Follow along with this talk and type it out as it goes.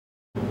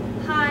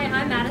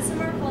Madison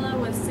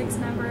Marcolla with 6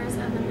 members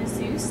of the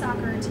Mizzou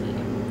soccer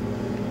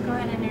team. Go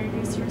ahead and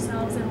introduce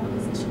yourselves and what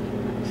position you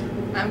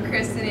play. I'm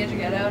Kristen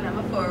Andrighetto and I'm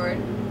a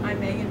forward. I'm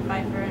Megan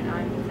Pfeiffer and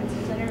I'm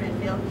defensive center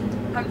midfield.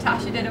 I'm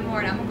Tasha Dittamore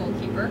and I'm a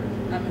goalkeeper.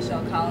 I'm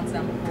Michelle Collins and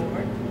I'm a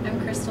forward. I'm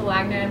Crystal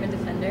Wagner, I'm a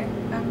defender.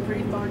 I'm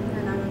Bree Thornton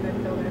and I'm a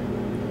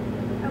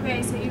midfielder.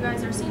 Okay, so you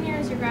guys are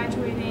seniors, you're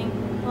graduating.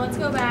 Well, let's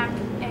go back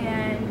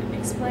and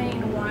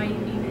explain why you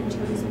even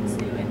chose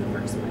Mizzou in the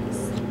first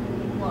place.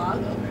 Well,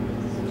 I'll go first.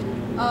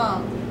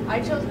 I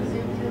chose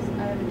Mizzou because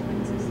I have a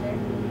twin sister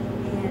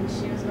and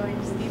she was going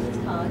to Stevens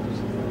College, which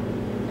is a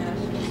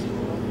national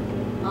school.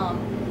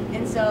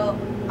 And so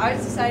I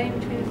was deciding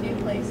between a few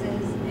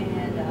places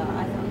and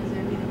I thought Mizzou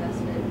would be the best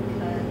fit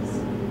because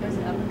it was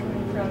an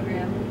up-and-coming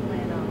program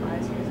when I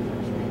was here as a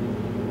freshman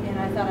and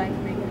I thought I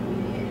could make an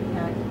immediate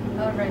impact.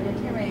 However, I did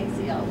tear my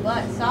ACL,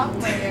 but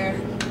sophomore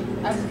year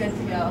I was good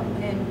to go,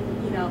 and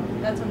you know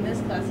that's when this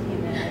class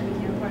came in. I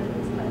became a part of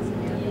this class, and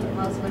we had the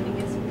most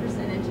winningest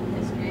percentage in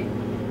history.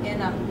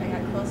 And I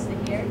got close to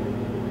here,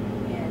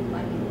 and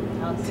my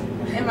house,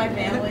 and my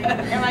family,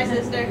 and my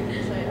sister.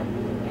 So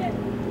yeah.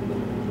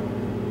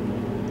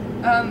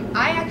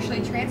 I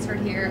actually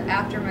transferred here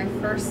after my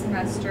first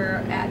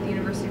semester at the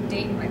University of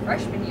Dayton my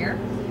freshman year,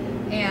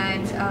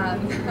 and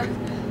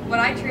when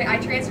I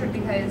transferred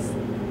because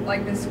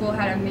like the school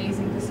had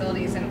amazing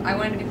facilities and I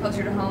wanted to be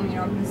closer to home. You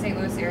know, I'm in the St.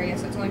 Louis area,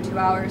 so it's only 2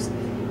 hours.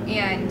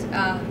 And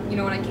you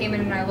know, when I came in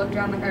and I looked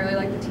around, like I really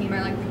liked the team,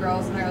 I liked the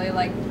girls, and I really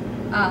liked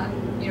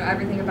you know,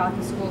 everything about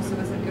the school. So it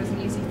was an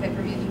easy fit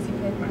for me, an easy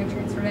pick when I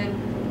transferred in.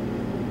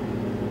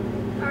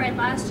 All right,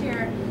 last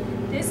year,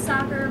 this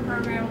soccer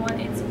program won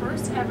its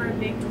first ever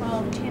Big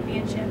 12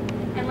 championship,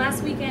 and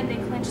last weekend they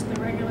clinched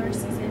the regular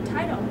season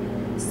title.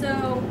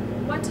 So,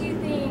 what do you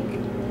think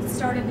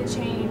started the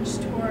change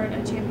toward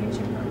a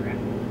championship program?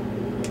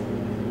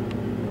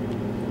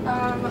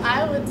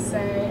 I would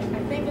say, I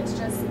think it's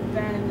just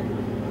been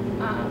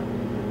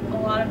a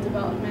lot of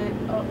development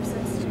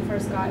since we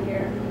first got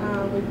here.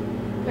 We've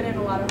put in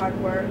a lot of hard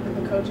work,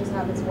 the coaches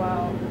have as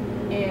well,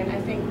 and I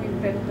think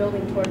we've been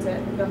building towards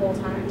it the whole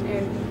time.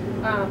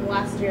 And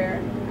last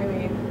year, I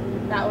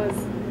mean, that was,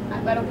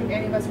 I don't think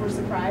any of us were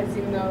surprised,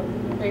 even though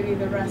maybe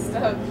the rest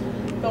of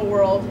the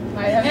world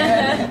might have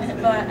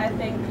been. But I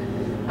think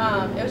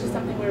it was just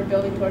something we were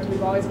building towards.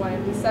 We've always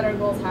wanted, we set our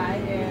goals high,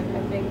 and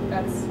I think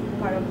that's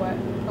part of what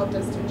helped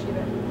us to achieve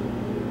it.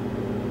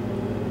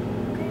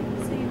 Okay,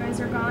 so you guys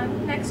are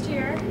gone next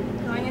year,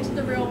 going into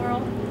the real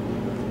world.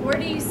 Where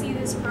do you see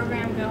this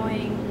program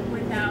going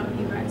without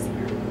you guys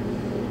here?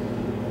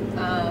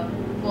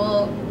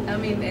 Well, I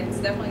mean, it's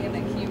definitely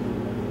going to keep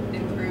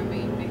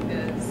improving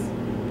because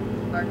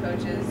our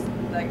coaches,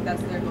 like,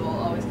 that's their goal,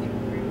 always keep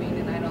improving,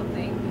 and I don't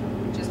think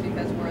just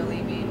because we're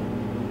leaving,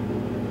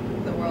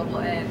 the world will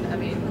end. I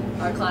mean,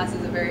 our class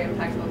is a very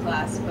impactful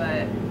class,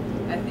 but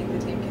I think the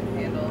team can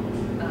handle,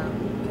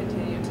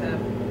 continue to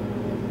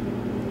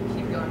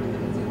keep going with the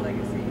Mizzou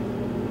legacy.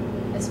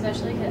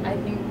 Especially because I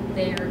think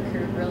they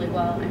recruit really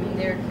well. I mean,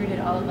 they recruited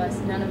all of us.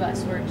 None of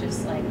us were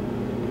just like,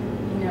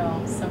 you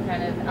know, some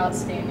kind of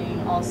outstanding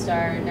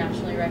all-star,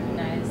 nationally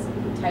recognized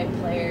type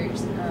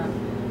players.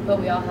 But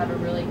we all have a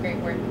really great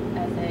work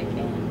ethic,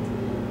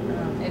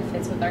 and it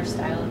fits with our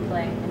style of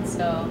play. And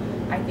so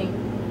I think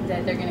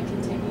that they're going to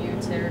continue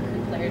to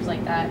recruit players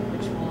like that,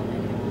 which will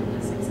enable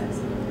the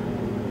success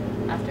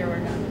after we're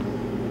done.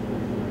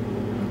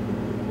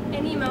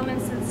 Any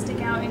moments that stick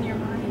out in your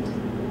mind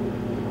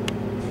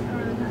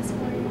over the past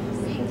 4 years?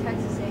 Beating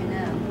Texas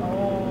A&M.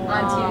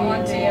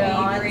 On TV.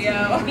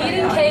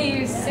 Beating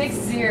KU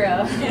 6-0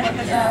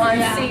 on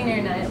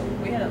senior night.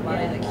 We had a lot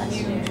of like last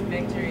huge year.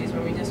 victories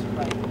where we just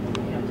like,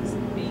 you know, just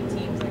beat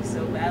teams like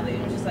so badly.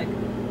 It was just like,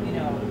 you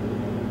know,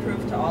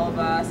 proof to all of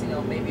us, you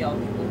know, maybe all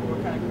the people who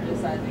were kind of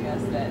criticizing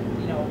us that,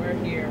 you know, we're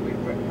here, we're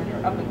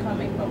up and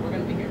coming, but we're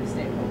going to be here to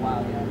stay for a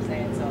while, you know what I'm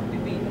saying? So we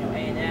beat, you know,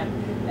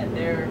 A&M at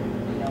their,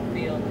 you know,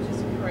 field, which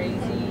is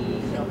crazy,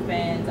 you know,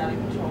 fans out of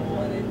control,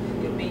 and then,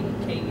 you know, beating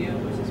KU,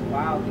 which is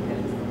wild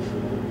because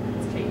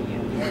it's KU,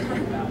 you guys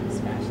talk about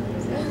smashing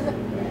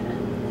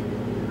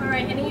them. All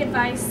right, any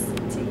advice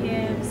to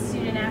give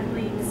student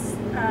athletes,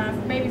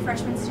 maybe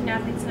freshman student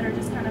athletes that are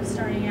just kind of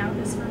starting out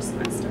this first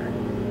semester?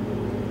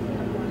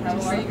 Have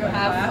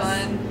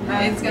fun.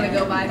 It's going to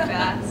go by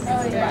fast.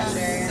 Oh, yeah.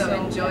 Sure. So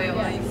enjoy it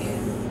while you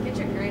can. Get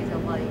your grades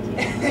up while you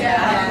can.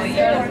 Yeah.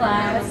 Go to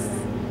class.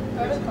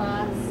 Go to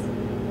class.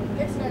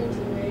 Get to know your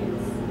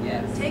teammates.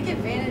 Yes. Take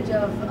advantage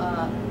of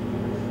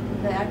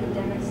the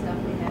academic stuff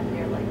we have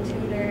here, like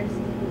tutors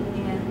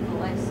and the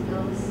life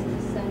skills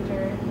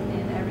center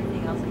and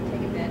everything else. Like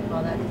take advantage of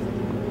all that.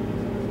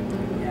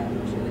 Yeah,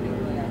 I'm sure they do a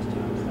really nice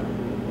job, so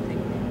thank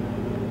you.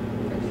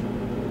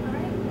 All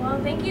right, well,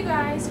 thank you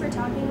guys for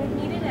talking with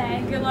me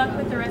today. Good luck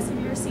with the rest of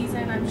your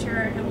season. I'm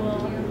sure it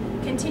will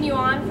continue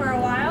on for a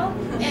while.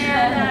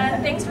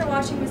 And thanks for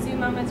watching Mizzou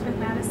Moments with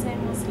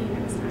Madison. We'll see you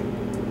next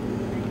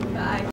time. Bye.